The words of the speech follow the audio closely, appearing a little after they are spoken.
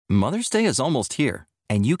Mother's Day is almost here,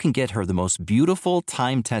 and you can get her the most beautiful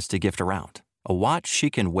time-tested gift around. A watch she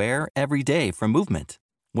can wear every day from Movement.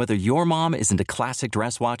 Whether your mom is into classic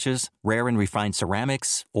dress watches, rare and refined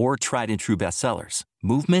ceramics, or tried-and-true bestsellers,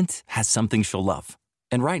 Movement has something she'll love.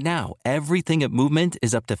 And right now, everything at Movement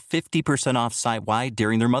is up to 50% off site-wide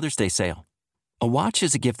during their Mother's Day sale. A watch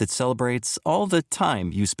is a gift that celebrates all the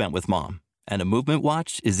time you spent with mom. And a Movement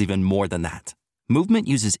watch is even more than that. Movement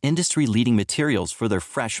uses industry-leading materials for their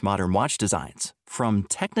fresh, modern watch designs, from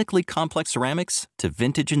technically complex ceramics to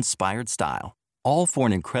vintage-inspired style, all for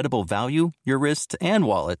an incredible value your wrist and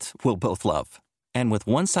wallet will both love. And with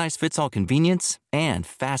one-size-fits-all convenience and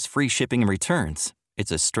fast free shipping and returns,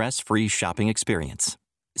 it's a stress-free shopping experience.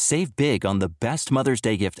 Save big on the best Mother's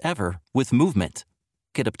Day gift ever with Movement.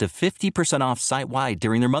 Get up to 50% off site-wide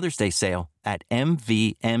during their Mother's Day sale at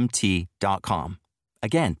MVMT.com.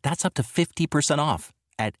 Again, that's up to 50% off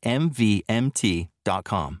at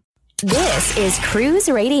MVMT.com. This is Cruise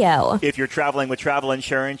Radio. If you're traveling with travel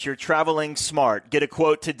insurance, you're traveling smart. Get a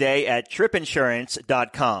quote today at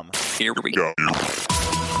tripinsurance.com. Here we go.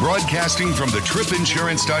 Broadcasting from the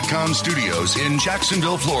tripinsurance.com studios in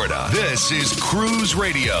Jacksonville, Florida. This is Cruise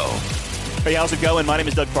Radio. Hey, how's it going? My name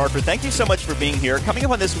is Doug Parker. Thank you so much for being here. Coming up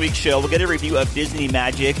on this week's show, we'll get a review of Disney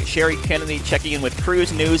Magic. Sherry Kennedy checking in with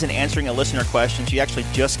cruise news and answering a listener question. She actually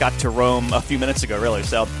just got to Rome a few minutes ago, really,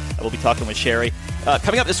 so we'll be talking with Sherry.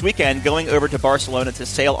 Coming up this weekend, going over to Barcelona to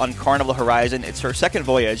sail on Carnival Horizon. It's her second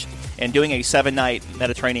voyage and doing a 7-night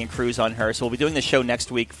Mediterranean cruise on her. So we'll be doing the show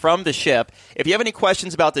next week from the ship. If you have any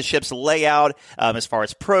questions about the ship's layout, as far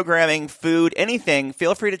as programming, food, anything,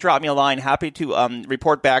 feel free to drop me a line. Happy to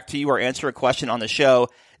report back to you or answer a question on the show.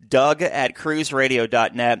 Doug at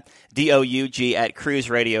cruiseradio.net, DOUG at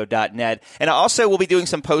cruiseradio.net. And also, we'll be doing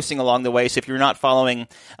some posting along the way. So if you're not following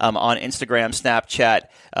on Instagram, Snapchat,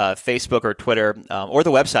 Facebook, or Twitter, or the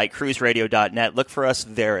website, cruiseradio.net, look for us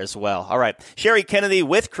there as well. All right. Sherry Kennedy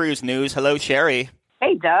with Cruise News. Hello, Sherry.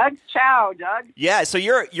 Hey, Doug. Ciao, Doug. Yeah, so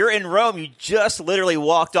you're in Rome. You just literally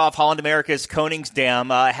walked off Holland America's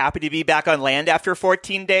Koningsdam. Happy to be back on land after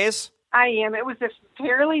 14 days? I am. It was a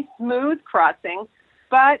fairly smooth crossing.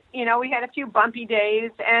 But, you know, we had a few bumpy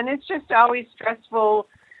days, and it's just always stressful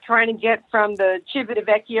trying to get from the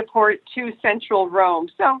Civitavecchia port to central Rome.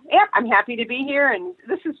 So, yeah, I'm happy to be here, and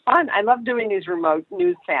this is fun. I love doing these remote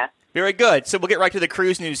newscasts. Very good. So we'll get right to the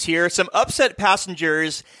cruise news here. Some upset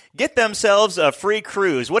passengers get themselves a free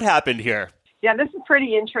cruise. What happened here? Yeah, this is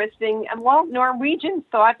pretty interesting. Well, Norwegian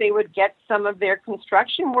thought they would get some of their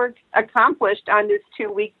construction work accomplished on this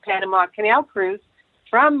 2-week Panama Canal cruise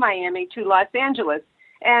from Miami to Los Angeles.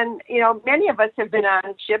 And, you know, many of us have been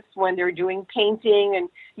on ships when they're doing painting and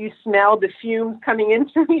you smell the fumes coming in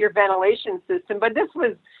through your ventilation system. But this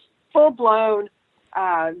was full-blown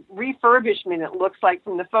refurbishment, it looks like,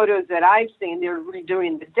 from the photos that I've seen. They were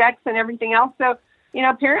redoing the decks and everything else. So, you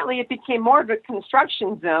know, apparently it became more of a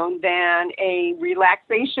construction zone than a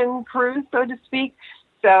relaxation cruise, so to speak.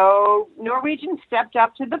 So Norwegian stepped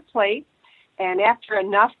up to the plate. And after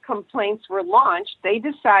enough complaints were launched, they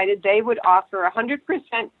decided they would offer 100%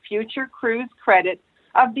 future cruise credit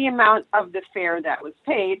of the amount of the fare that was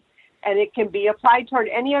paid. And it can be applied toward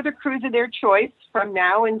any other cruise of their choice from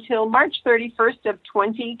now until March 31st of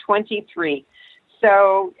 2023.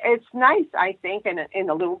 So it's nice, I think, and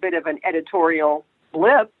a little bit of an editorial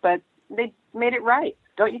blip, but they made it right.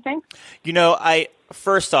 Don't you think? You know,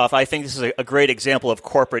 first off, I think this is a great example of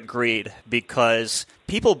corporate greed because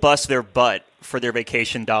people bust their butt for their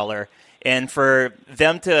vacation dollar. And for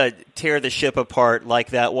them to tear the ship apart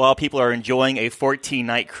like that while people are enjoying a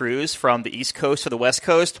 14-night cruise from the East Coast to the West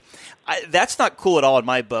Coast, that's not cool at all in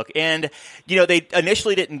my book. And, you know, they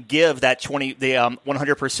initially didn't give that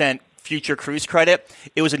 100% future cruise credit.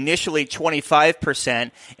 It was initially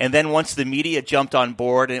 25%, and then once the media jumped on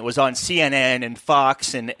board and it was on CNN and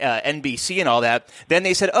Fox and NBC and all that, then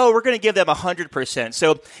they said, oh, we're going to give them 100%.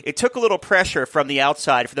 So it took a little pressure from the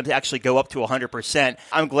outside for them to actually go up to 100%.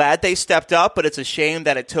 I'm glad they stepped up, but it's a shame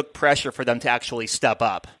that it took pressure for them to actually step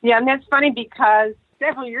up. Yeah, and that's funny because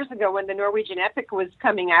several years ago when the Norwegian Epic was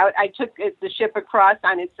coming out, I took the ship across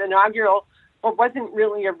on its inaugural, what wasn't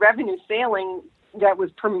really a revenue sailing that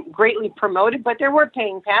was greatly promoted, but there were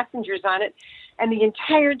paying passengers on it. And the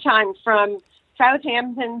entire time from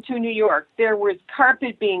Southampton to New York, there was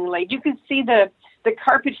carpet being laid. You could see the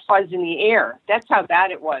carpet fuzz in the air. That's how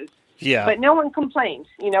bad it was. Yeah. But no one complained.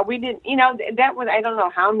 You know, we didn't, you know, that was, I don't know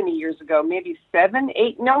how many years ago, maybe 7,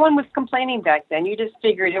 8. No one was complaining back then. You just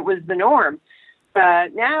figured it was the norm.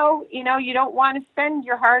 But now, you know, you don't want to spend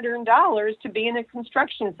your hard-earned dollars to be in a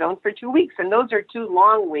construction zone for 2 weeks. And those are 2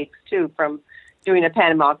 long weeks, too, from doing a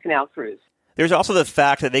Panama Canal cruise. There's also the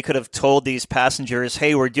fact that they could have told these passengers,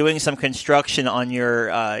 hey, we're doing some construction on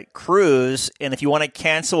your cruise, and if you want to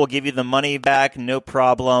cancel, we'll give you the money back, no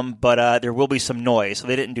problem, but there will be some noise. So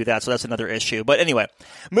they didn't do that, so that's another issue. But anyway,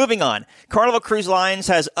 moving on. Carnival Cruise Lines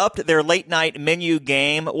has upped their late-night menu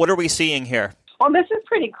game. What are we seeing here? Well, this is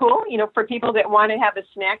pretty cool, for people that want to have a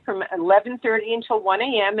snack from 11:30 until 1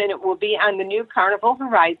 a.m., and it will be on the new Carnival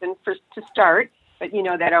Horizon to start. But,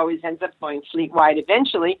 that always ends up going fleet-wide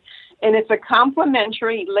eventually. And it's a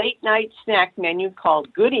complimentary late-night snack menu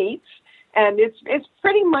called Good Eats. And it's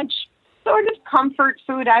pretty much sort of comfort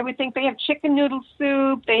food. I would think they have chicken noodle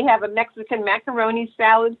soup. They have a Mexican macaroni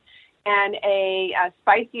salad and a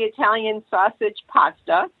spicy Italian sausage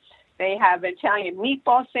pasta. They have an Italian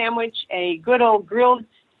meatball sandwich, a good old grilled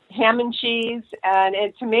ham and cheese, and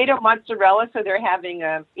a tomato mozzarella. So they're having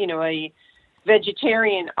a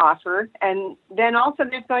vegetarian offer. And then also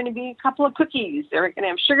there's going to be a couple of cookies. They're going to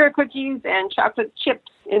have sugar cookies and chocolate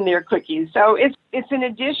chips in their cookies. So it's an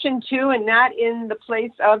addition to and not in the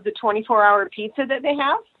place of the 24-hour pizza that they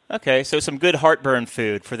have. Okay, so some good heartburn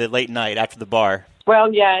food for the late night after the bar.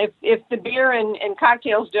 Well, yeah, if the beer and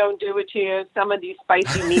cocktails don't do it to you, some of these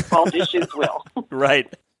spicy meatball dishes will.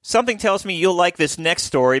 Right. Something tells me you'll like this next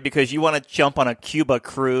story because you want to jump on a Cuba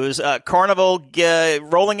cruise. Carnival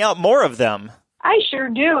rolling out more of them. I sure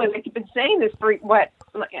do, and I've been saying this for,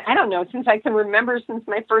 I don't know, since I can remember, since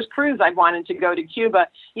my first cruise, I've wanted to go to Cuba.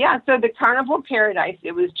 Yeah, so the Carnival Paradise,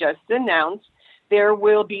 it was just announced. There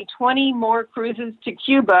will be 20 more cruises to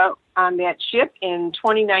Cuba on that ship in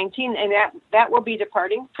 2019, and that will be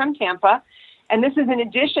departing from Tampa. And this is in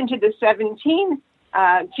addition to the 17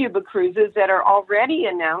 Cuba cruises that are already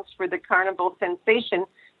announced for the Carnival Sensation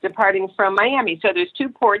departing from Miami. So there's 2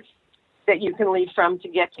 ports that you can leave from to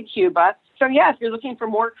get to Cuba. So, yeah, if you're looking for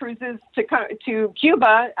more cruises to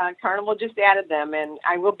Cuba, Carnival just added them, and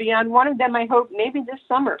I will be on one of them, I hope, maybe this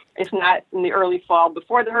summer, if not in the early fall,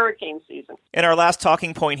 before the hurricane season. And our last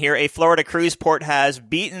talking point here, a Florida cruise port has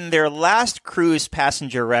beaten their last cruise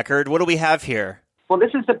passenger record. What do we have here? Well,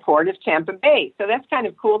 this is the port of Tampa Bay, so that's kind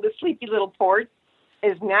of cool. The sleepy little port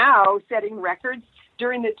is now setting records.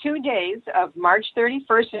 During the 2 days of March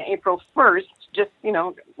 31st and April 1st, just,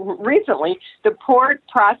 recently, the port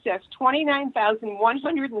processed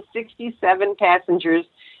 29,167 passengers,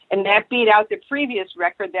 and that beat out the previous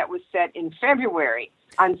record that was set in February.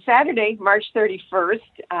 On Saturday, March 31st,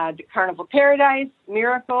 the Carnival Paradise,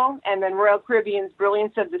 Miracle, and then Royal Caribbean's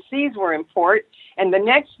Brilliance of the Seas were in port, and the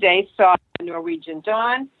next day saw Norwegian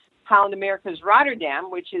Dawn, Holland America's Rotterdam,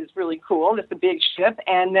 which is really cool. It's a big ship,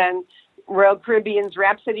 and then Royal Caribbean's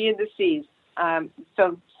Rhapsody of the Seas.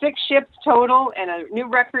 So 6 ships total, and a new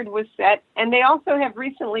record was set. And they also have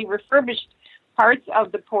recently refurbished parts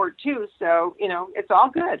of the port, too. So, it's all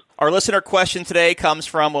good. Our listener question today comes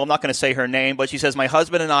from, well, I'm not going to say her name, but she says, my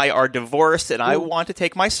husband and I are divorced, and I want to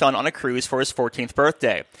take my son on a cruise for his 14th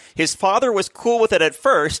birthday. His father was cool with it at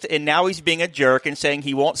first, and now he's being a jerk and saying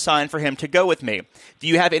he won't sign for him to go with me. Do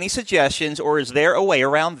you have any suggestions, or is there a way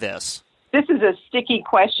around this? This is a sticky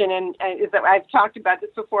question, and I've talked about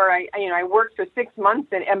this before. I worked for 6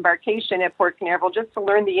 months at Embarkation at Port Canaveral just to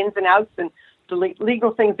learn the ins and outs and the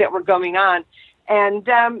legal things that were going on. And,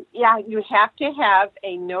 you have to have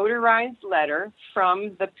a notarized letter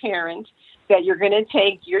from the parent that you're going to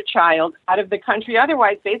take your child out of the country.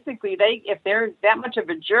 Otherwise, basically, if they're that much of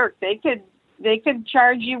a jerk, they could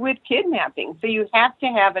charge you with kidnapping. So you have to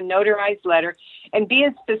have a notarized letter and be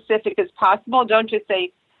as specific as possible. Don't just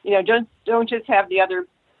say, don't just have the other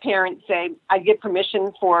parent say, I give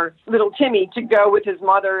permission for little Timmy to go with his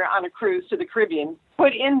mother on a cruise to the Caribbean.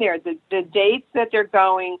 Put in there the dates that they're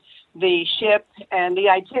going, the ship, and the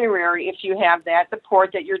itinerary, if you have that, the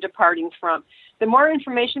port that you're departing from. The more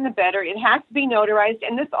information, the better. It has to be notarized,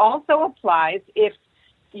 and this also applies if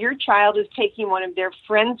your child is taking one of their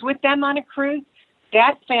friends with them on a cruise.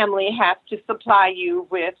 That family has to supply you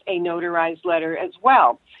with a notarized letter as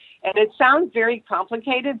well. And it sounds very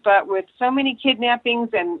complicated, but with so many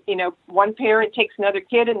kidnappings and, one parent takes another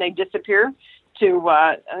kid and they disappear to,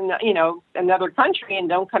 another country and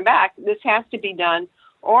don't come back, this has to be done,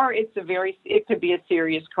 or it could be a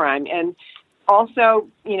serious crime. And also,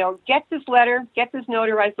 get this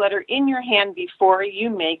notarized letter in your hand before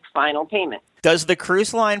you make final payment. Does the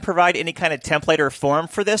cruise line provide any kind of template or form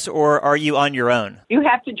for this, or are you on your own? You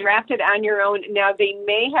have to draft it on your own. Now, they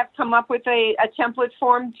may have come up with a template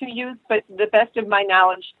form to use, but the best of my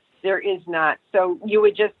knowledge, there is not. So you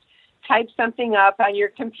would just type something up on your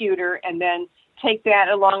computer and then take that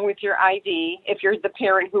along with your ID if you're the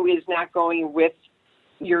parent who is not going with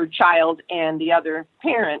your child and the other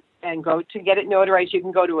parent. and go to get it notarized. You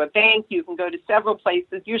can go to a bank. You can go to several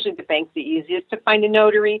places. Usually the bank's the easiest to find a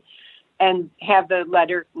notary and have the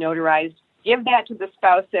letter notarized. Give that to the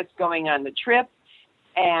spouse that's going on the trip,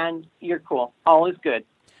 and you're cool. All is good.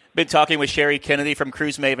 Been talking with Sherry Kennedy from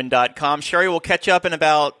CruiseMaven.com. Sherry, we'll catch up in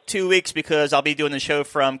about 2 weeks because I'll be doing the show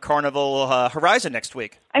from Carnival Horizon next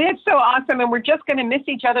week. And it's so awesome, and we're just going to miss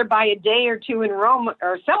each other by a day or two in Rome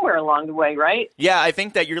or somewhere along the way, right? Yeah, I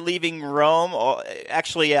think that you're leaving Rome.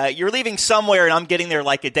 Actually, you're leaving somewhere, and I'm getting there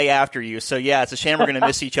like a day after you. So, yeah, it's a shame we're going to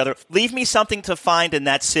miss each other. Leave me something to find in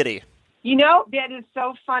that city. You know, that is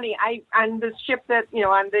so funny. On the ship that,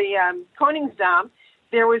 on the Koningsdam,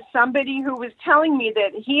 there was somebody who was telling me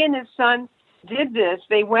that he and his son did this.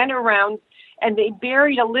 They went around and they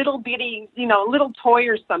buried a little bitty, little toy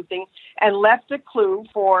or something and left a clue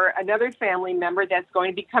for another family member that's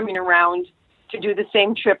going to be coming around to do the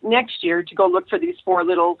same trip next year to go look for these 4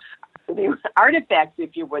 little artifacts,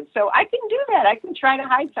 if you would. So I can do that. I can try to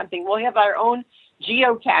hide something. We'll have our own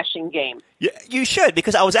geocaching game. Yeah, you should,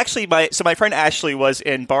 because I was actually my friend Ashley was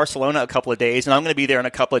in Barcelona a couple of days, and I'm going to be there in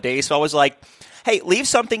a couple of days. So I was like, hey, leave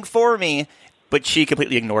something for me. But she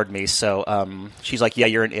completely ignored me. So she's like, yeah,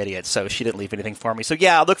 you're an idiot. So she didn't leave anything for me. So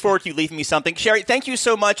yeah, I look forward to you leaving me something. Sherry, thank you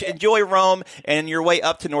so much. Enjoy Rome and your way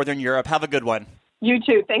up to Northern Europe. Have a good one. You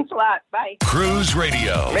too. Thanks a lot. Bye. Cruise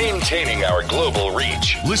Radio, maintaining our global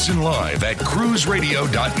reach. Listen live at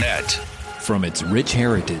cruiseradio.net. From its rich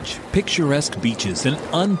heritage, picturesque beaches, and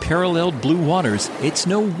unparalleled blue waters, it's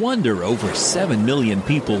no wonder over 7 million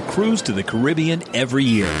people cruise to the Caribbean every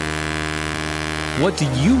year. What do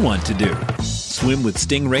you want to do? Swim with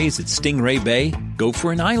stingrays at Stingray Bay? Go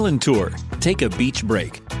for an island tour? Take a beach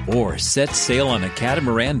break? Or set sail on a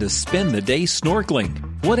catamaran to spend the day snorkeling?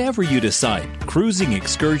 Whatever you decide,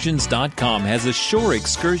 CruisingExcursions.com has a shore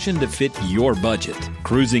excursion to fit your budget.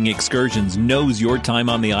 Cruising Excursions knows your time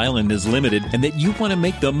on the island is limited and that you want to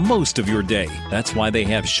make the most of your day. That's why they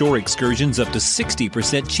have shore excursions up to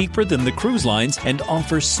 60% cheaper than the cruise lines and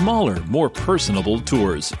offer smaller, more personable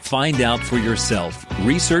tours. Find out for yourself.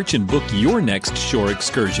 Research and book your next shore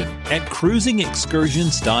excursion at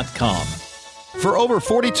CruisingExcursions.com. For over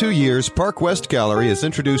 42 years, Park West Gallery has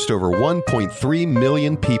introduced over 1.3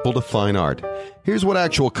 million people to fine art. Here's what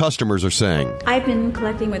actual customers are saying. I've been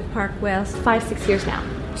collecting with Park West 5-6 years now.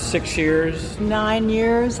 6 years. 9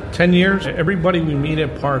 years. 10 years. Everybody we meet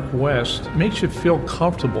at Park West makes you feel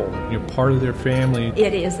comfortable. You're part of their family.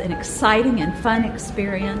 It is an exciting and fun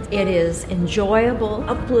experience. It is enjoyable,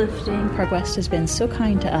 uplifting. Park West has been so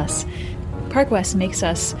kind to us. Park West makes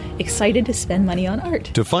us excited to spend money on art.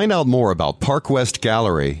 To find out more about Park West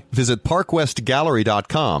Gallery, visit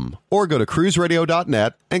parkwestgallery.com or go to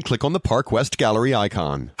cruiseradio.net and click on the Park West Gallery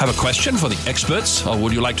icon. Have a question for the experts, or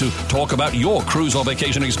would you like to talk about your cruise or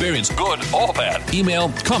vacation experience, good or bad? Email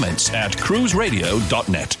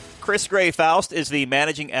comments@cruiseradio.net. Chris Gray-Faust is the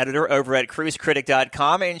managing editor over at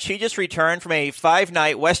cruisecritic.com, and she just returned from a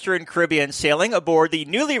 5-night Western Caribbean sailing aboard the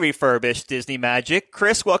newly refurbished Disney Magic.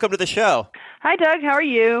 Chris, welcome to the show. Hi, Doug. How are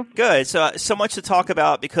you? Good. So much to talk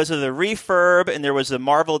about because of the refurb, and there was the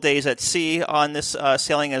Marvel Days at Sea on this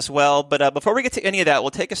sailing as well. But before we get to any of that,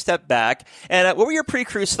 we'll take a step back. And what were your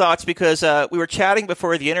pre-cruise thoughts? Because we were chatting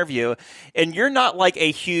before the interview, and you're not like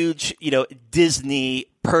a huge, Disney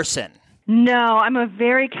person. No, I'm a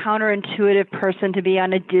very counterintuitive person to be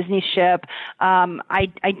on a Disney ship. I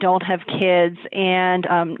don't have kids, and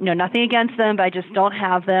nothing against them, but I just don't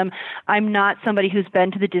have them. I'm not somebody who's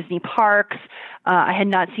been to the Disney parks. I had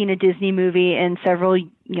not seen a Disney movie in several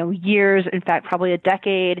years, in fact, probably a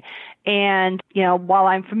decade. And, while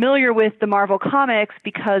I'm familiar with the Marvel comics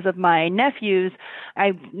because of my nephews,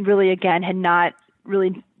 I really, again, had not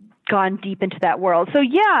really gone deep into that world. So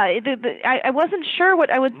yeah, I wasn't sure what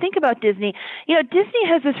I would think about Disney. Disney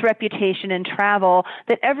has this reputation in travel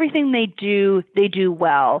that everything they do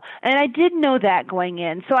well. And I did know that going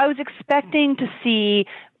in. So I was expecting to see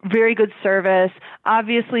very good service,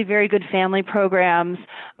 obviously very good family programs,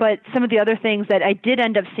 but some of the other things that I did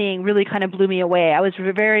end up seeing really kind of blew me away. I was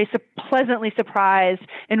very pleasantly surprised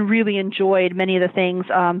and really enjoyed many of the things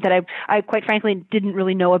that I quite frankly didn't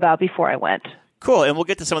really know about before I went. Cool, and we'll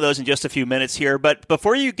get to some of those in just a few minutes here. But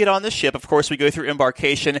before you get on the ship, of course, we go through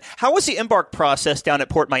embarkation. How was the embark process down at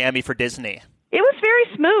Port Miami for Disney? It was very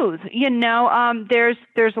smooth.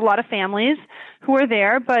 There's a lot of families, who are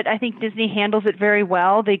there, but I think Disney handles it very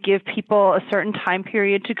well. They give people a certain time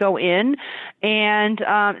period to go in, and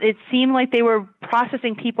it seemed like they were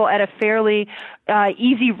processing people at a fairly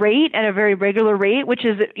easy rate, at a very regular rate, which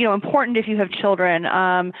is important if you have children.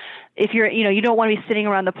 If you're, you don't want to be sitting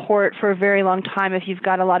around the port for a very long time if you've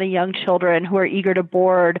got a lot of young children who are eager to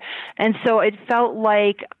board. And so it felt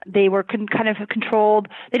like they were kind of controlled.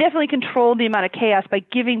 They definitely controlled the amount of chaos by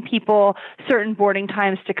giving people certain boarding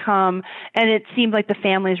times to come. And it seemed like the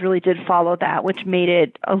families really did follow that, which made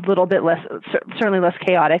it a little bit less, certainly less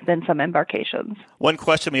chaotic than some embarkations. One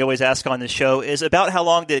question we always ask on the show is about how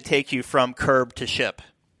long did it take you from curb to ship?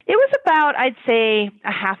 It was about, I'd say,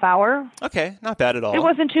 a half hour. Okay, not bad at all. It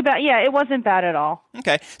wasn't too bad. Yeah, it wasn't bad at all.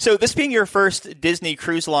 Okay, so this being your first Disney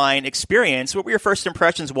Cruise Line experience, what were your first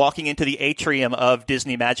impressions walking into the atrium of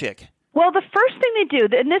Disney Magic? Well, the first thing they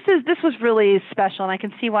do, and this was really special, and I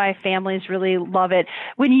can see why families really love it.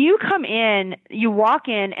 When you come in, you walk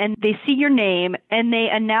in, and they see your name, and they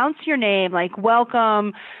announce your name, like,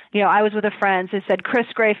 welcome. I was with a friend who said Chris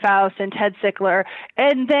Greyfaust and Ted Sickler,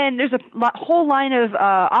 and then there's a whole line of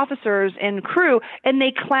officers and crew, and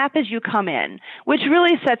they clap as you come in, which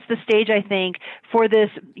really sets the stage, I think, for this,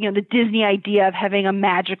 the Disney idea of having a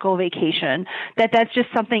magical vacation. That's just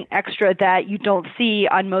something extra that you don't see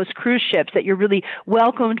on most cruise ships, that you're really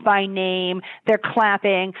welcomed by name. They're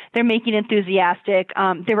clapping. They're making enthusiastic.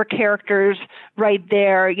 There were characters right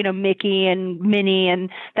there, Mickey and Minnie and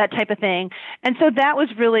that type of thing. And so that was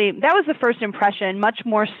the first impression, much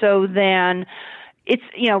more so than it's,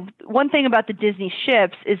 one thing about the Disney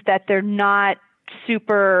ships is that they're not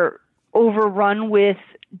super overrun with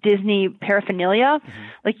Disney paraphernalia. Mm-hmm.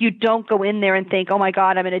 Like, you don't go in there and think, oh my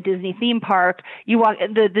God, I'm in a Disney theme park. You walk,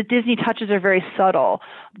 the Disney touches are very subtle.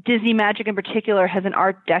 Disney Magic in particular has an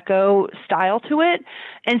Art Deco style to it.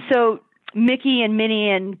 And so Mickey and Minnie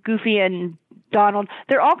and Goofy and Donald,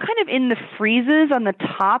 they're all kind of in the friezes on the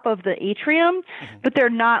top of the atrium, but they're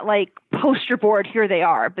not like poster board, here they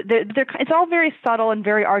are. But it's all very subtle and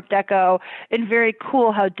very Art Deco and very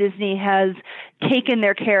cool how Disney has taken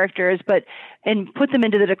their characters and put them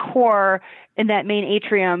into the decor in that main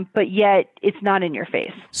atrium, but yet it's not in your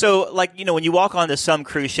face. So, when you walk onto some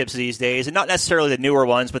cruise ships these days, and not necessarily the newer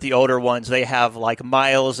ones, but the older ones, they have like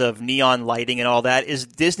miles of neon lighting and all that. Is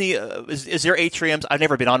Disney, is there atriums? I've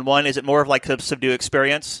never been on one. Is it more of like a subdued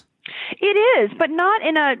experience? It is, but not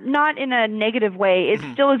in a negative way. It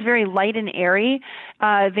still is very light and airy,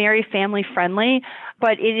 very family friendly,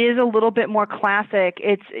 but it is a little bit more classic.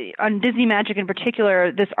 It's on Disney Magic in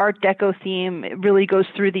particular. This Art Deco theme really goes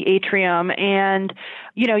through the atrium, and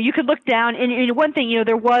you could look down. And one thing,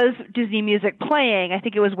 there was Disney music playing. I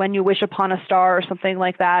think it was When You Wish Upon a Star or something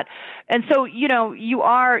like that. And so you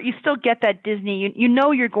still get that Disney.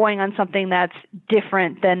 You're going on something that's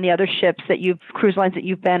different than the other ships cruise lines that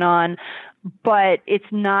you've been on, but it's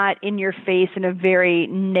not in your face in a very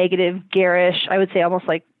negative, garish, I would say almost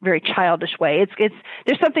like very childish way.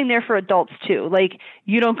 There's something there for adults too. Like,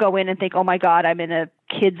 you don't go in and think, oh my God, I'm in a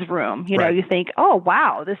kid's room. Right. You think, oh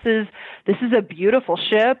wow, this is a beautiful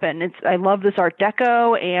ship, and I love this Art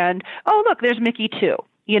Deco, and oh look, there's Mickey too.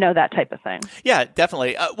 That type of thing. Yeah,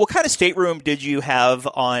 definitely. What kind of stateroom did you have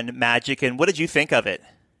on Magic, and what did you think of it?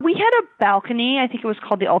 We had a balcony. I think it was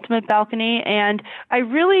called the Ultimate Balcony. And I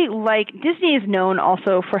really Disney is known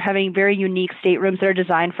also for having very unique staterooms that are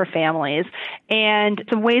designed for families. And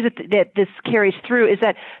some ways that this carries through is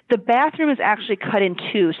that the bathroom is actually cut in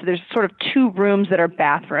two. So there's sort of two rooms that are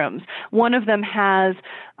bathrooms. One of them has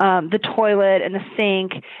the toilet and the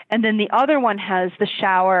sink, and then the other one has the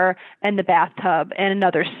shower and the bathtub and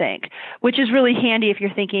another sink, which is really handy if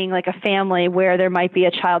you're thinking like a family where there might be a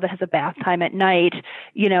child that has a bath time at night.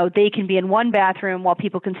 They can be in one bathroom while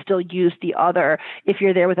people can still use the other if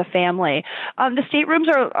you're there with a family. The staterooms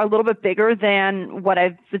are a little bit bigger than what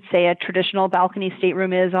I would say a traditional balcony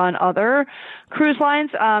stateroom is on other cruise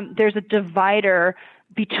lines. There's a divider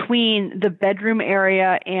between the bedroom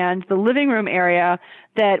area and the living room area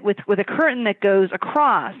that with a curtain that goes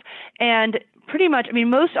across. And pretty much,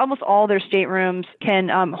 almost all their staterooms can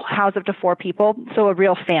house up to 4 people, so a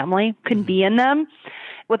real family can be in them.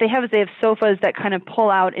 What they have is they have sofas that kind of pull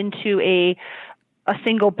out into a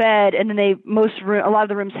single bed, and then a lot of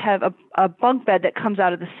the rooms have a bunk bed that comes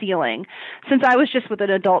out of the ceiling. Since I was just with an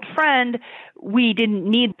adult friend, we didn't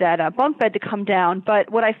need that bunk bed to come down. But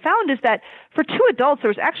what I found is that for 2 adults, there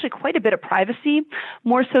was actually quite a bit of privacy,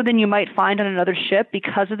 more so than you might find on another ship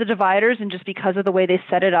because of the dividers and just because of the way they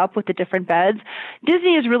set it up with the different beds.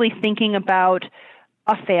 Disney is really thinking about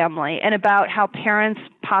a family and about how parents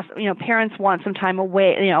want some time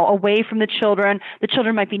away from the children. The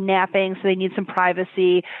children might be napping, so they need some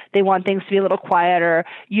privacy. They want things to be a little quieter.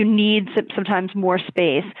 You need sometimes more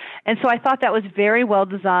space. And so I thought that was very well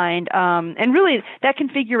designed. And really, that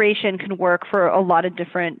configuration can work for a lot of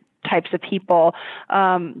different types of people.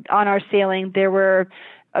 On our sailing, there were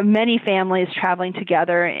many families traveling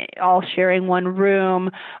together, all sharing one room.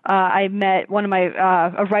 I met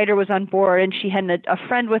a writer was on board, and she had a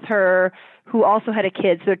friend with her who also had a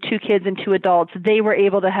kid. So there were 2 kids and 2 adults. They were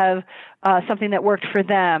able to have something that worked for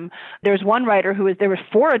them. There was one writer there were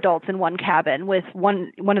 4 adults in one cabin with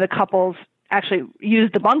one of the couples actually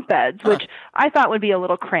used the bunk beds, which I thought would be a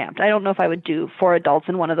little cramped. I don't know if I would do 4 adults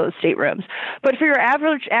in one of those staterooms. But for your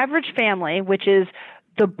average family, which is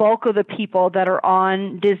the bulk of the people that are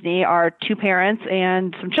on Disney are 2 parents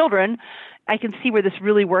and some children, I can see where this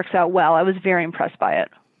really works out well. I was very impressed by it.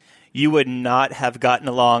 You would not have gotten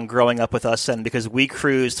along growing up with us then, because we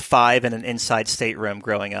cruised 5 in an inside stateroom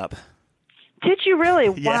growing up. Did you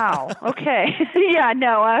really? Yeah. Wow. Okay. Yeah,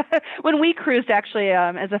 no. When we cruised, actually,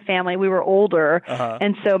 as a family, we were older.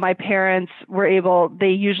 And so my parents they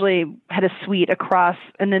usually had a suite across,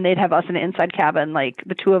 and then they'd have us in an inside cabin, like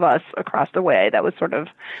the 2 of us across the way. That was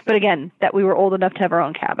but again, that we were old enough to have our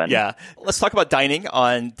own cabin. Yeah. Let's talk about dining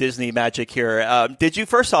on Disney Magic here. Did you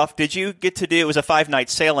get to do, it was a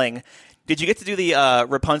 5-night sailing, did you get to do the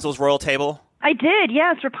Rapunzel's Royal Table? I did,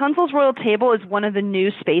 yes. Rapunzel's Royal Table is one of the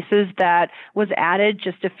new spaces that was added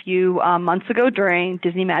just a few months ago during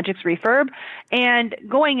Disney Magic's refurb. And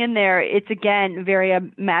going in there, it's, again, very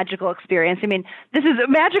magical experience. I mean,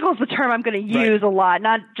 magical is the term I'm going to use a lot,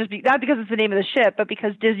 not because it's the name of the ship, but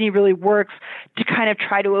because Disney really works to kind of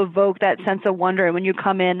try to evoke that sense of wonder. And when you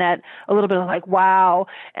come in, that a little bit of like, wow.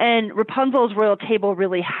 And Rapunzel's Royal Table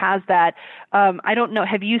really has that. I don't know.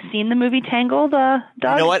 Have you seen the movie Tangled, Doug?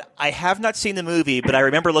 You know what? I have not seen the movie, but I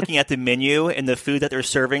remember looking at the menu and the food that they're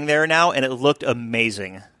serving there now, and it looked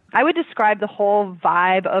amazing. I would describe the whole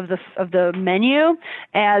vibe of the menu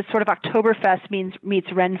as sort of Oktoberfest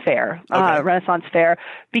meets Ren Fair, Renaissance Fair,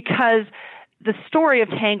 because the story of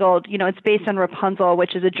Tangled, it's based on Rapunzel,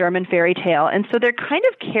 which is a German fairy tale. And so they kind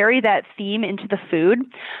of carry that theme into the food.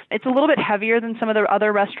 It's a little bit heavier than some of the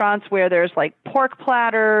other restaurants where there's like pork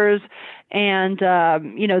platters and,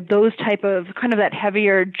 those type of kind of that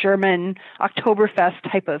heavier German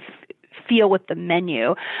Oktoberfest type of feel with the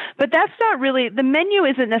menu. But that's not really, the menu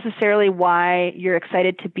isn't necessarily why you're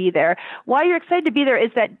excited to be there. Why you're excited to be there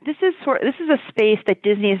is that this is a space that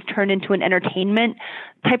Disney has turned into an entertainment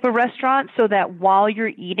type of restaurant, so that while you're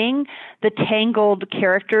eating, the Tangled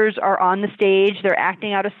characters are on the stage, they're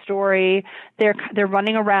acting out a story, they're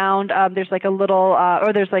running around, there's like a little,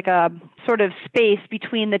 or there's like a sort of space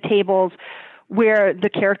between the tables where the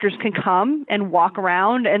characters can come and walk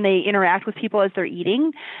around and they interact with people as they're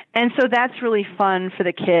eating. And so that's really fun for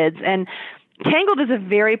the kids. And Tangled is a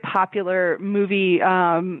very popular movie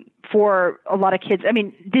for a lot of kids. I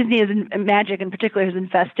mean, Disney Magic in particular has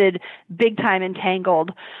invested big time in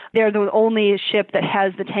Tangled. They're the only ship that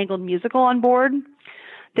has the Tangled musical on board.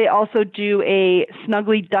 They also do a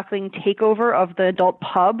Snuggly Duckling takeover of the adult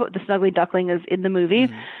pub. The Snuggly Duckling is in the movie.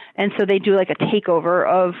 Mm-hmm. And so they do like a takeover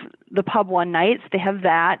of the pub one night. So they have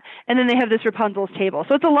that. And then they have this Rapunzel's Table.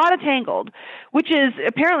 So it's a lot of Tangled, which is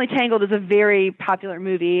apparently Tangled is a very popular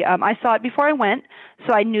movie. I saw it before I went,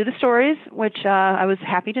 so I knew the stories, which I was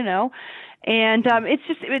happy to know. And it's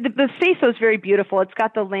just the space is very beautiful. It's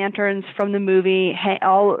got the lanterns from the movie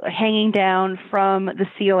all hanging down from the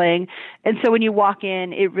ceiling. And so when you walk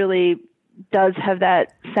in, it really does have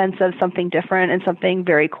that sense of something different and something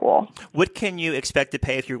very cool. What can you expect to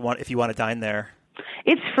pay if you want to dine there?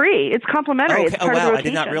 It's free. It's complimentary. Okay. It's part of the rotation. I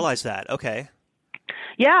did not realize that. Okay.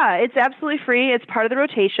 Yeah, it's absolutely free. It's part of the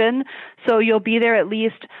rotation. So you'll be there at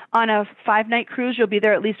least on a 5-night cruise, you'll be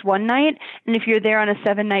there at least one night. And if you're there on a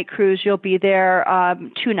 7-night cruise, you'll be there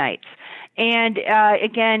 2 nights. And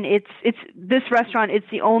again, it's this restaurant. It's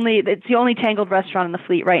the only Tangled restaurant in the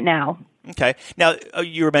fleet right now. Okay. Now,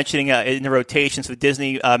 you were mentioning in the rotations, so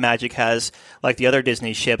Disney Magic has, like the other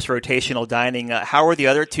Disney ships, rotational dining. How were the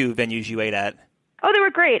other 2 venues you ate at? Oh, they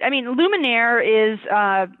were great. I mean, Luminaire is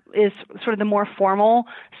sort of the more formal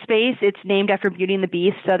space. It's named after Beauty and the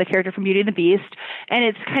Beast, the character from Beauty and the Beast. And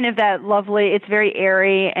it's kind of that lovely, it's very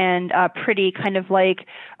airy and pretty, kind of like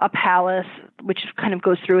a palace, which kind of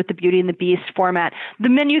goes through with the Beauty and the Beast format. The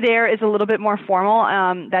menu there is a little bit more formal.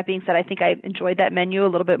 That being said, I think I enjoyed that menu a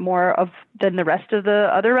little bit more than the rest of the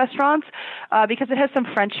other restaurants because it has some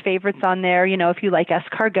French favorites on there. You know, if you like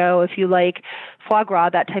escargot, if you like foie gras,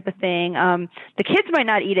 that type of thing. The kids might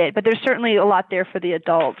not eat it, but there's certainly a lot there for the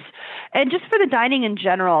adults. And just for the dining in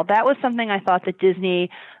general, that was something I thought that Disney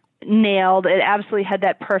nailed. It absolutely had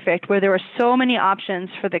that perfect, where there were so many options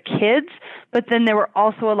for the kids, but then there were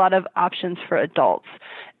also a lot of options for adults.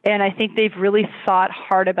 And I think they've really thought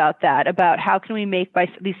hard about that, about how can we make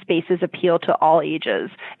these spaces appeal to all ages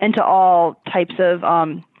and to all types of,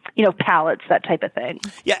 palates, that type of thing.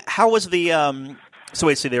 Yeah. How was the, so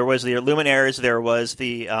there was the Luminaires, there was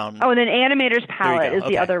the... and then Animator's Palette is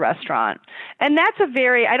the other restaurant. And that's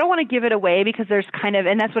I don't want to give it away because there's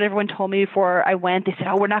and that's what everyone told me before I went. They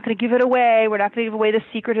said, we're not going to give it away. We're not going to give away the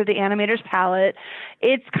secret of the Animator's Palette.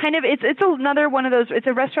 It's it's another one of those, it's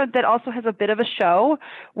a restaurant that also has a bit of a show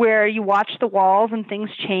where you watch the walls and things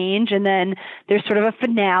change. And then there's sort of a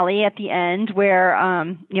finale at the end where,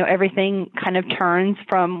 everything kind of turns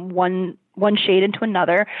from one shade into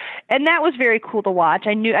another. And that was very cool to watch.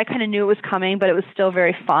 I kind of knew it was coming, but it was still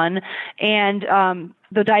very fun. And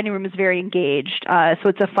the dining room is very engaged. So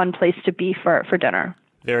it's a fun place to be for dinner.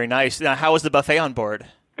 Very nice. Now, how was the buffet on board?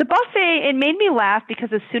 The buffet, it made me laugh because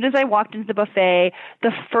as soon as I walked into the buffet,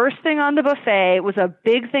 the first thing on the buffet was a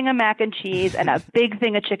big thing of mac and cheese and a big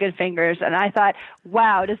thing of chicken fingers. And I thought,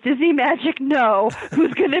 wow, does Disney Magic know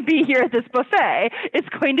who's going to be here at this buffet? It's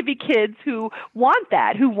going to be kids who want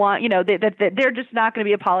that, who want, they're just not going to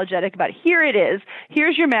be apologetic about, here it is.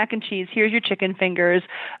 Here's your mac and cheese. Here's your chicken fingers,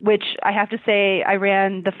 which I have to say I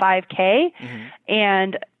ran the 5K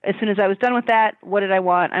and as soon as I was done with that, what did I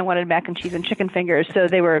want? I wanted mac and cheese and chicken fingers, so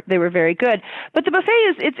they were very good. But the buffet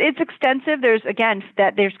it's extensive. There's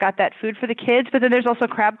got that food for the kids, but then there's also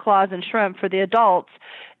crab claws and shrimp for the adults.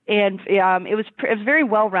 And it was a very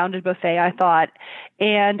well-rounded buffet, I thought.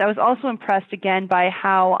 And I was also impressed again by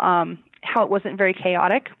how it wasn't very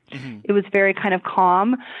chaotic. It was very kind of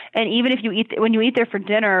calm. And even if when you eat there for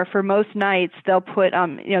dinner, for most nights they'll put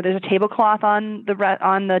there's a tablecloth on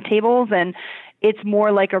the tables, and it's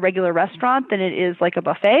more like a regular restaurant than it is like a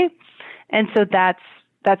buffet. And so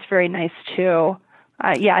that's very nice too.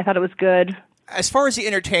 I thought it was good. As far as the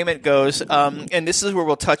entertainment goes, and this is where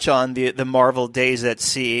we'll touch on the Marvel Days at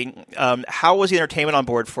Sea, how was the entertainment on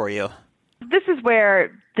board for you? This is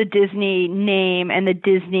where the Disney name and the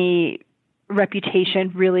Disney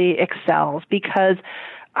reputation really excels because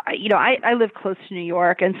I live close to New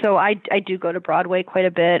York, and so I do go to Broadway quite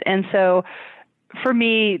a bit. And so for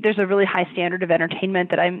me, there's a really high standard of entertainment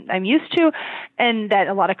that I'm used to and that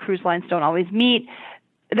a lot of cruise lines don't always meet.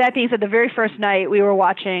 That being said, the very first night we were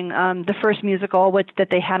watching the first musical that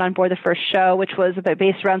they had on board, the first show, which was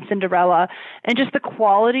based around Cinderella, and just the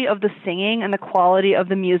quality of the singing and the quality of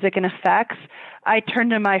the music and effects. I turned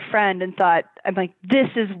to my friend and thought, I'm like, this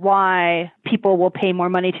is why people will pay more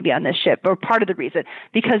money to be on this ship, or part of the reason,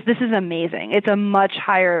 because this is amazing. It's a much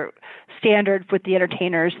higher standard with the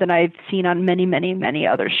entertainers than I've seen on many, many, many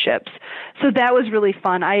other ships. So that was really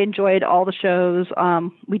fun. I enjoyed all the shows.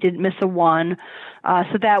 We didn't miss a one. I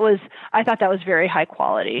thought that was very high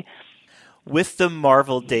quality. With the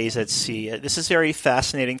Marvel Days at Sea, this is very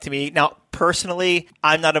fascinating to me. Now, personally,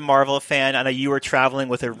 I'm not a Marvel fan. I know you were traveling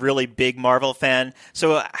with a really big Marvel fan.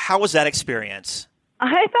 So how was that experience?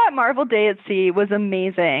 I thought Marvel Day at Sea was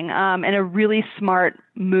amazing and a really smart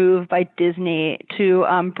move by Disney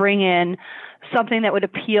to bring in something that would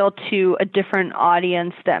appeal to a different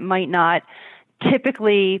audience that might not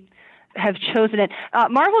typically have chosen it.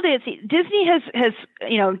 Marvel Day at Sea, Disney has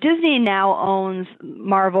Disney now owns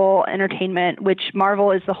Marvel Entertainment, which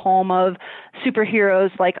Marvel is the home of superheroes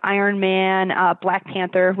like Iron Man, Black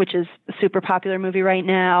Panther, which is a super popular movie right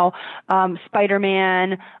now,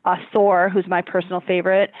 Spider-Man, Thor, who's my personal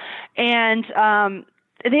favorite, and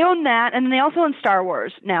they own that, and then they also own Star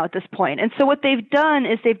Wars now at this point. And so what they've done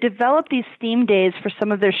is they've developed these theme days for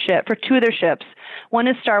for two of their ships. One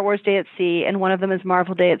is Star Wars Day at Sea, and one of them is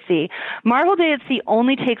Marvel Day at Sea. Marvel Day at Sea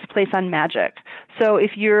only takes place on Magic. So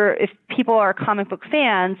if people are comic book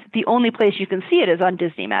fans, the only place you can see it is on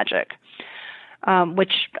Disney Magic,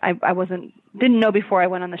 which I didn't know before I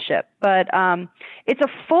went on the ship. But it's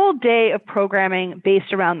a full day of programming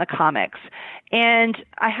based around the comics. And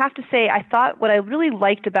I have to say, I thought what I really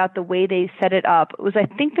liked about the way they set it up was I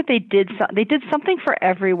think that they did something for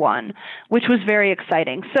everyone, which was very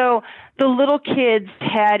exciting. So the little kids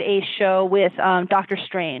had a show with Doctor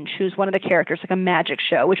Strange, who's one of the characters, like a magic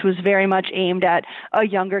show, which was very much aimed at a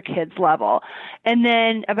younger kid's level. And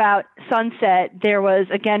then about sunset, there was,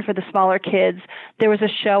 again, for the smaller kids, there was a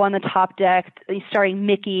show on the top deck starring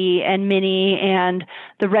Mickey and Minnie and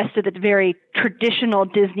the rest of the very traditional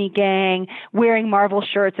Disney gang wearing Marvel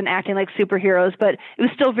shirts and acting like superheroes, but it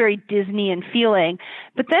was still very Disney in feeling.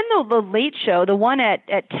 But then the late show, the one at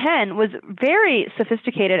 10, was very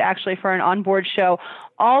sophisticated actually for an onboard show.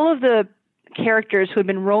 All of the characters who had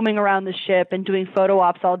been roaming around the ship and doing photo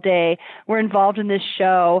ops all day were involved in this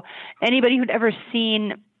show. Anybody who'd ever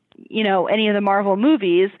seen, any of the Marvel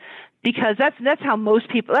movies, because that's how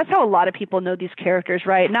a lot of people know these characters,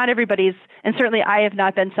 right? Not everybody's, and certainly I have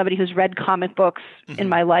not been somebody who's read comic books in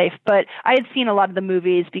my life, but I had seen a lot of the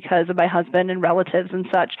movies because of my husband and relatives and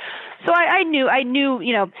such. So I knew,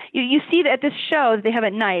 you see that at this show that they have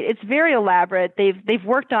at night, it's very elaborate. They've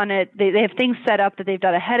worked on it. They have things set up that they've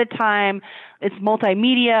done ahead of time. It's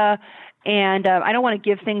multimedia. And I don't want to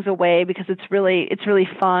give things away because it's really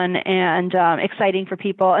fun and exciting for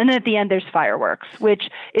people. And then at the end, there's fireworks, which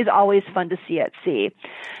is always fun to see at sea.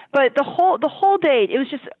 But the whole day, it was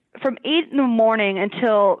just from 8 in the morning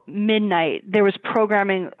until midnight. There was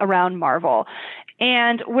programming around Marvel,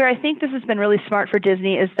 and where I think this has been really smart for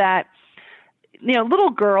Disney is that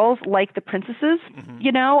little girls like the princesses.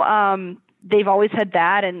 They've always had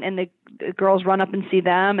that, and the girls run up and see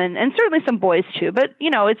them, and certainly some boys too. But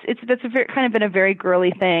that's kind of been a very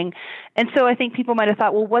girly thing, and so I think people might have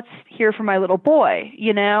thought, well, what's here for my little boy,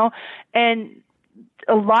 And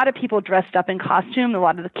a lot of people dressed up in costume. A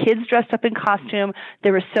lot of the kids dressed up in costume.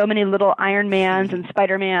 There were so many little Iron Mans and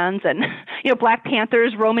Spider-Mans and Black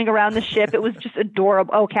Panthers roaming around the ship. It was just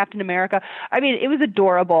adorable. Oh, Captain America. I mean, it was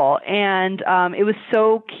adorable, and it was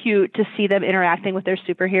so cute to see them interacting with their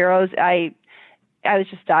superheroes. I was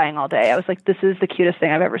just dying all day. I was like, this is the cutest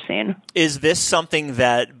thing I've ever seen. Is this something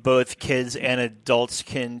that both kids and adults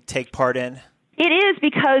can take part in? It is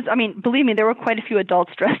because, believe me, there were quite a few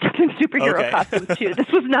adults dressed up in superhero costumes too. This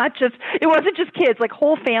was it wasn't just kids, like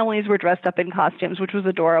whole families were dressed up in costumes, which was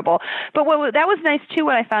adorable. But that was nice too,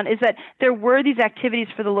 what I found is that there were these activities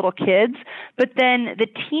for the little kids, but then the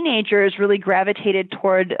teenagers really gravitated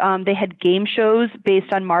toward, they had game shows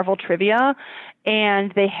based on Marvel trivia,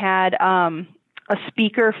 and they had, a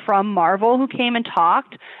speaker from Marvel who came and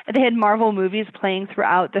talked. And they had Marvel movies playing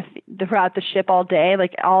throughout the ship all day.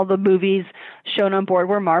 Like all the movies shown on board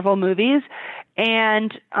were Marvel movies.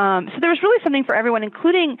 And so there was really something for everyone,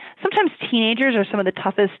 including sometimes teenagers are some of the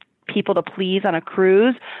toughest people to please on a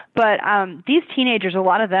cruise. But these teenagers, a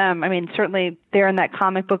lot of them, certainly they're in that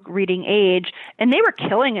comic book reading age, and they were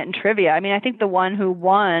killing it in trivia. I think the one who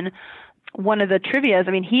won one of the trivias,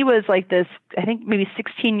 he was like this, I think maybe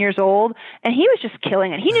 16 years old, and he was just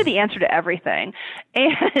killing it. He knew the answer to everything.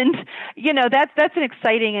 And, that's an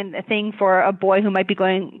exciting thing for a boy who might be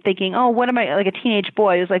thinking, oh, what am I, like a teenage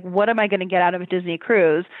boy who's like, what am I going to get out of a Disney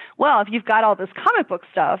cruise? Well, if you've got all this comic book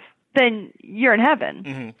stuff, then you're in heaven.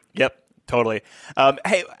 Mm-hmm. Yep. Totally.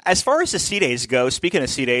 Hey, as far as the sea days go, speaking of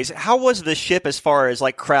sea days, how was the ship as far as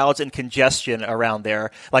like crowds and congestion around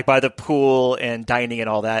there, like by the pool and dining and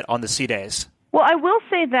all that on the sea days? Well, I will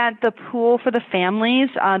say that the pool for the families,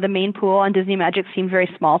 the main pool on Disney Magic seemed very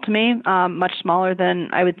small to me, much smaller than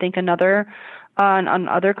I would think on other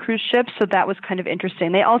cruise ships, so that was kind of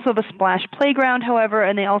interesting. They also have a splash playground, however,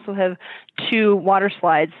 and they also have 2 water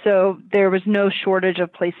slides, so there was no shortage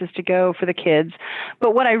of places to go for the kids.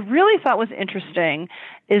 But what I really thought was interesting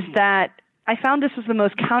is that I found this was the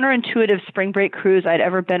most counterintuitive spring break cruise I'd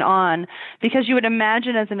ever been on, because you would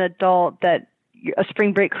imagine as an adult that a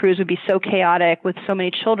spring break cruise would be so chaotic with so many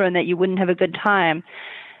children that you wouldn't have a good time.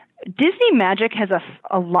 Disney Magic has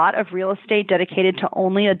a lot of real estate dedicated to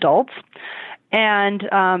only adults. And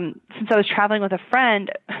since I was traveling with a friend,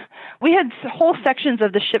 we had whole sections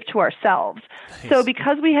of the ship to ourselves. Nice. So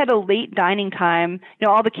because we had a late dining time,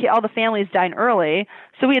 all the families dine early,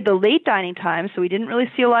 so we had the late dining time, so we didn't really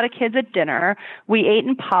see a lot of kids at dinner. We ate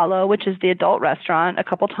in Palo, which is the adult restaurant, a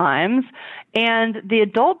couple times, and the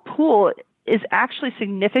adult pool is actually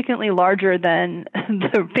significantly larger than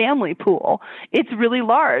the family pool. It's really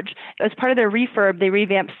large. As part of their refurb, they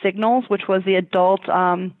revamped Signals, which was the adult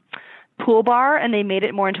pool bar, and they made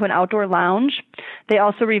it more into an outdoor lounge. They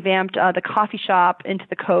also revamped the coffee shop into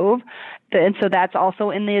the Cove, and so that's also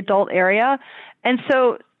in the adult area. And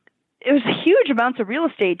so it was huge amounts of real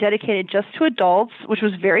estate dedicated just to adults, which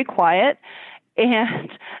was very quiet. And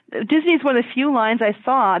Disney is one of the few lines I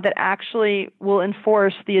saw that actually will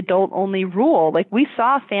enforce the adult-only rule. Like, we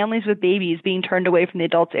saw families with babies being turned away from the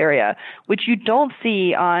adults area, which you don't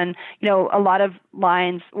see on, a lot of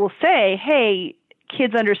lines will say, hey,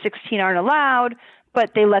 kids under 16 aren't allowed,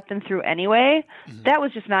 but they let them through anyway. Mm-hmm. That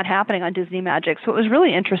was just not happening on Disney Magic, so it was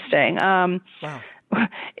really interesting. Wow.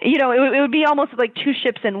 it would be almost like two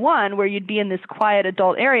ships in one, where you'd be in this quiet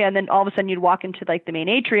adult area, and then all of a sudden you'd walk into like the main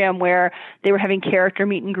atrium where they were having character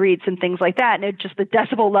meet and greets and things like that, and it just, the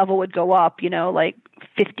decibel level would go up, like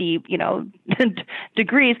 50,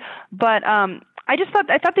 degrees. But I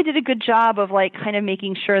thought they did a good job of like kind of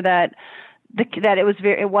making sure that it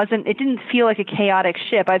didn't feel like a chaotic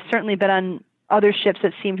ship. I've certainly been on other ships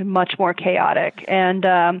that seemed much more chaotic, and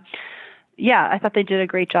I thought they did a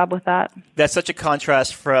great job with that. That's such a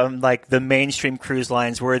contrast from like the mainstream cruise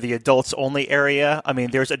lines where the adults only area. I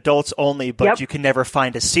mean, there's adults only, but you can never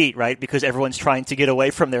find a seat, right? Because everyone's trying to get away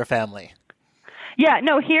from their family. Yeah,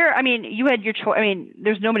 no, here, I mean, you had your choice. I mean,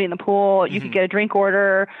 there's nobody in the pool. You could get a drink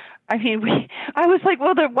order. I mean, I was like,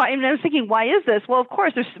 well, and I was thinking, why is this? Well, of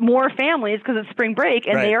course, there's more families because it's spring break,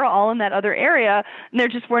 and they are all in that other area, and there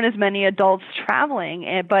just weren't as many adults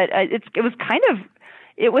traveling. But it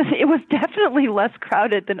was definitely less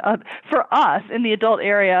crowded than for us in the adult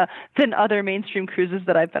area than other mainstream cruises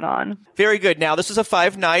that I've been on. Very good. Now, this is a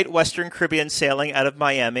 5-night Western Caribbean sailing out of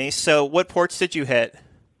Miami. So what ports did you hit?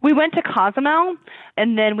 We went to Cozumel,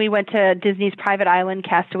 and then we went to Disney's private island,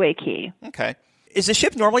 Castaway Cay. Okay. Is the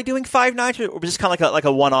ship normally doing 5 nights, or was this kind of like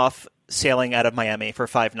a one-off sailing out of Miami for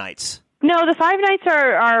 5 nights? No, the 5 nights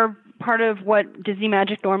are part of what Disney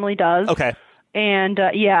Magic normally does. Okay. And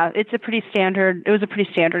it was a pretty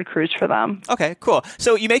standard cruise for them. Okay, cool.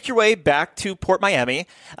 So you make your way back to Port Miami.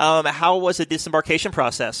 How was the disembarkation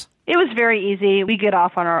process? It was very easy. We get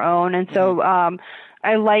off on our own, and so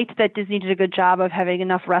I liked that Disney did a good job of having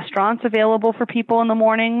enough restaurants available for people in the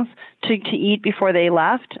mornings to eat before they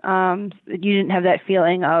left. You didn't have that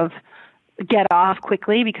feeling of get off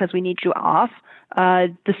quickly because we need you off.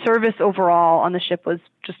 The service overall on the ship was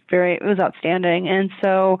just it was outstanding, and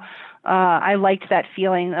so I liked that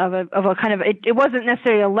feeling of a kind of, it wasn't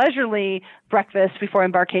necessarily a leisurely breakfast before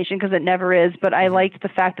embarkation because it never is, but I liked the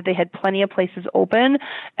fact that they had plenty of places open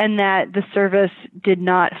and that the service did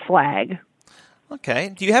not flag. Okay.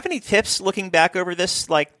 Do you have any tips looking back over this,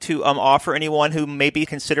 like to offer anyone who may be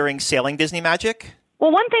considering sailing Disney Magic?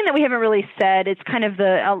 Well, one thing that we haven't really said, it's kind of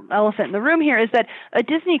the elephant in the room here, is that a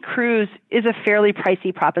Disney cruise is a fairly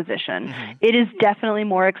pricey proposition. Mm-hmm. It is definitely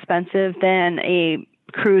more expensive than a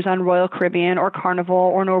cruise on Royal Caribbean or Carnival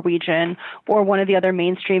or Norwegian or one of the other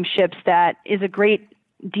mainstream ships that is a great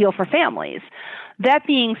deal for families. That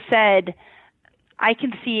being said, I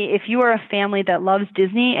can see if you are a family that loves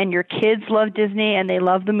Disney and your kids love Disney and they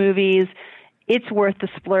love the movies, it's worth the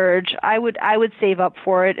splurge. I would save up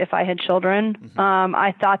for it if I had children. Mm-hmm.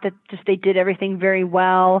 I thought that just they did everything very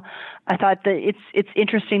well. I thought that it's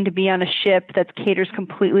interesting to be on a ship that caters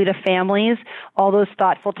completely to families, all those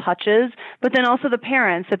thoughtful touches, but then also the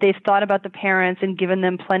parents, that they've thought about the parents and given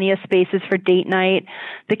them plenty of spaces for date night.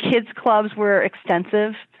 The kids clubs were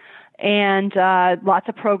extensive and lots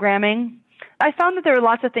of programming. I found that there were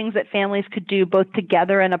lots of things that families could do both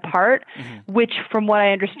together and apart, mm-hmm. which from what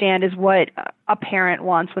I understand is what a parent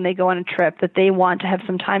wants when they go on a trip, that they want to have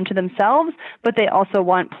some time to themselves, but they also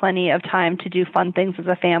want plenty of time to do fun things as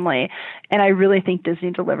a family. And I really think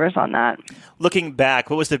Disney delivers on that. Looking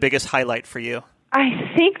back, what was the biggest highlight for you?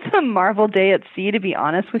 I think the Marvel Day at Sea, to be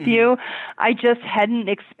honest with you. I just hadn't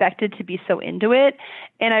expected to be so into it.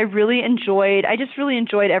 And I just really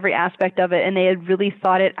enjoyed every aspect of it. And they had really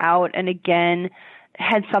thought it out. And again,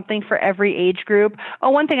 had something for every age group. Oh,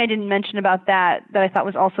 one thing I didn't mention about that I thought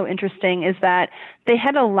was also interesting is that they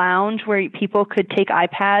had a lounge where people could take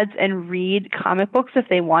iPads and read comic books if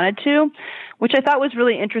they wanted to, which I thought was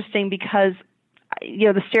really interesting because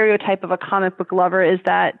the stereotype of a comic book lover is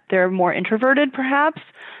that they're more introverted perhaps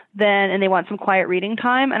and they want some quiet reading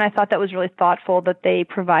time. And I thought that was really thoughtful that they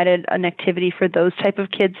provided an activity for those type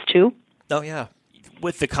of kids too. Oh yeah.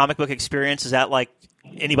 With the comic book experience, is that like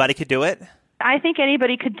anybody could do it? I think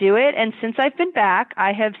anybody could do it. And since I've been back,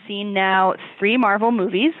 I have seen now 3 Marvel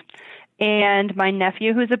movies. And my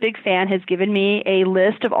nephew, who's a big fan, has given me a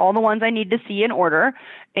list of all the ones I need to see in order.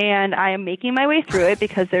 And I am making my way through it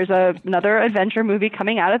because there's another adventure movie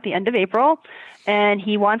coming out at the end of April. And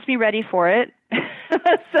he wants me ready for it.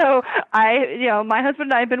 So my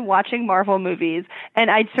husband and I have been watching Marvel movies.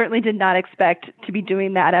 And I certainly did not expect to be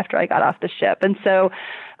doing that after I got off the ship. And so,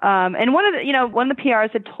 and one of the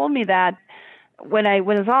PRs had told me that when I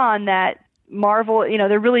was on that, Marvel,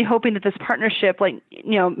 they're really hoping that this partnership,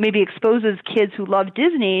 maybe exposes kids who love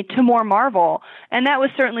Disney to more Marvel. And that was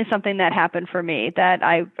certainly something that happened for me, that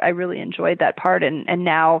I really enjoyed that part. And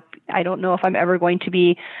now I don't know if I'm ever going to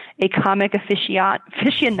be a comic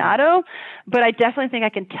aficionado, but I definitely think I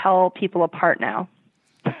can tell people apart now.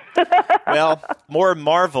 Well, more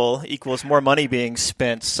Marvel equals more money being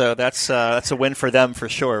spent. So that's a win for them for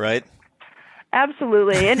sure, right?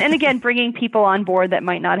 Absolutely. And again, bringing people on board that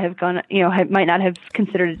might not have gone, might not have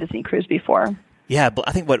considered a Disney cruise before. Yeah,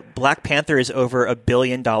 I think Black Panther is over $1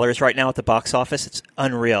 billion right now at the box office. It's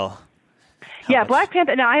unreal. Yeah, Black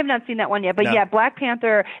Panther. No, I have not seen that one yet, but yeah, Black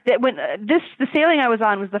Panther. That when the sailing I was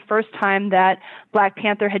on was the first time that Black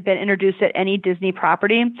Panther had been introduced at any Disney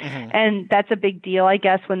property, and that's a big deal, I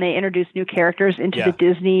guess, when they introduce new characters into the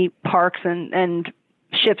Disney parks and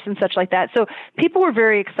ships and such like that. So people were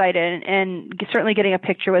very excited, and certainly getting a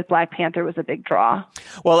picture with Black Panther was a big draw.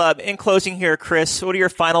 Well, in closing here, Chris, what are your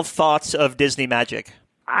final thoughts of Disney Magic?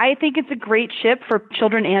 I think it's a great ship for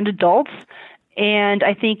children and adults. And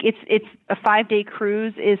I think it's a 5-day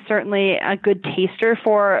cruise is certainly a good taster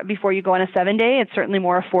for before you go on a 7-day. It's certainly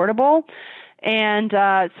more affordable. And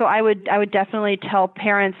so I would definitely tell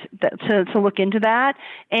parents to look into that,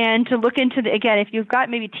 and to look into again, if you've got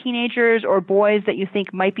maybe teenagers or boys that you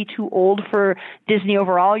think might be too old for Disney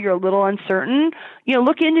overall, you're a little uncertain,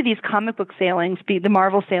 look into these comic book sailings, the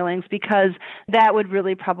Marvel sailings, because that would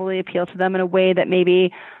really probably appeal to them in a way that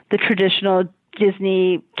maybe the traditional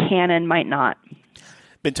Disney canon might not.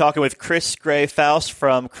 Been talking with Chris Gray-Faust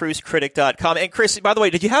from cruisecritic.com. And Chris, by the way,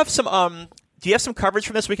 did you have some coverage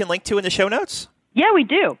from this we can link to in the show notes? Yeah, we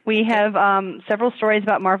do. We have several stories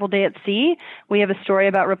about Marvel Day at Sea. We have a story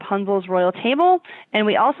about Rapunzel's Royal Table, and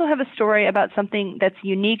we also have a story about something that's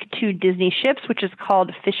unique to Disney ships, which is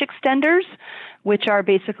called fish extenders, which are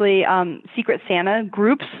basically Secret Santa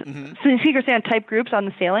groups, Secret Santa type groups on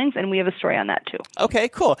the sailings, and we have a story on that too. Okay,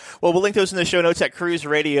 cool. Well, we'll link those in the show notes at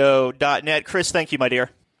cruiseradio.net. Chris, thank you, my dear.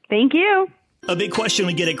 Thank you. A big question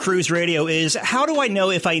we get at Cruise Radio is, how do I know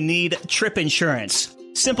if I need trip insurance?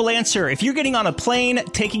 Simple answer. If you're getting on a plane,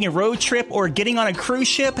 taking a road trip, or getting on a cruise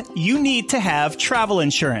ship, you need to have travel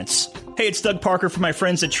insurance. Hey, it's Doug Parker from my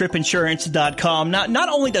friends at tripinsurance.com. Not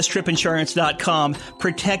only does tripinsurance.com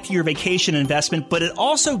protect your vacation investment, but it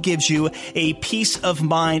also gives you a peace of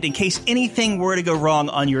mind in case anything were to go wrong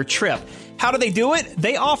on your trip. How do they do it?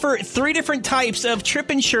 They offer 3 different types of trip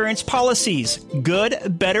insurance policies.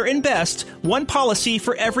 Good, better, and best. One policy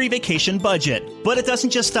for every vacation budget. But it doesn't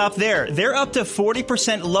just stop there. They're up to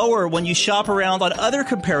 40% lower when you shop around on other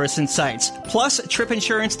comparison sites. Plus,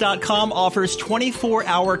 tripinsurance.com offers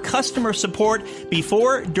 24-hour customer support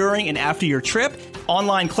before, during, and after your trip,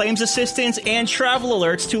 online claims assistance, and travel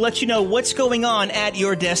alerts to let you know what's going on at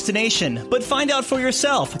your destination. But find out for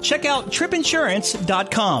yourself. Check out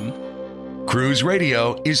tripinsurance.com. Cruise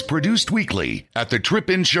Radio is produced weekly at the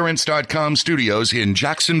tripinsurance.com studios in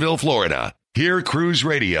Jacksonville, Florida. Hear Cruise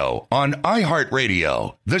Radio on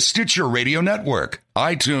iHeartRadio, the Stitcher Radio Network,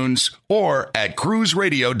 iTunes, or at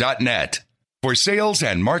cruiseradio.net. For sales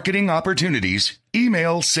and marketing opportunities,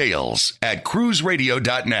 email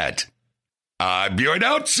sales@cruiseradio.net. I'm your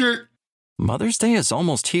announcer. Mother's Day is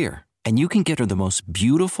almost here, and you can get her the most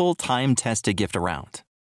beautiful time-tested gift around.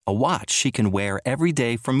 A watch she can wear every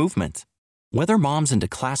day from Movement. Whether mom's into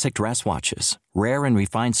classic dress watches, rare and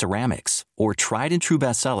refined ceramics, or tried and true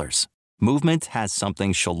bestsellers, Movement has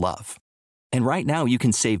something she'll love. And right now you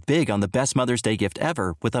can save big on the best Mother's Day gift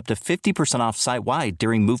ever with up to 50% off site-wide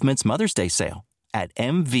during Movement's Mother's Day sale at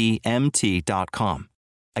MVMT.com.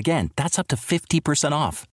 Again, that's up to 50%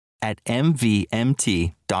 off at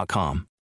MVMT.com.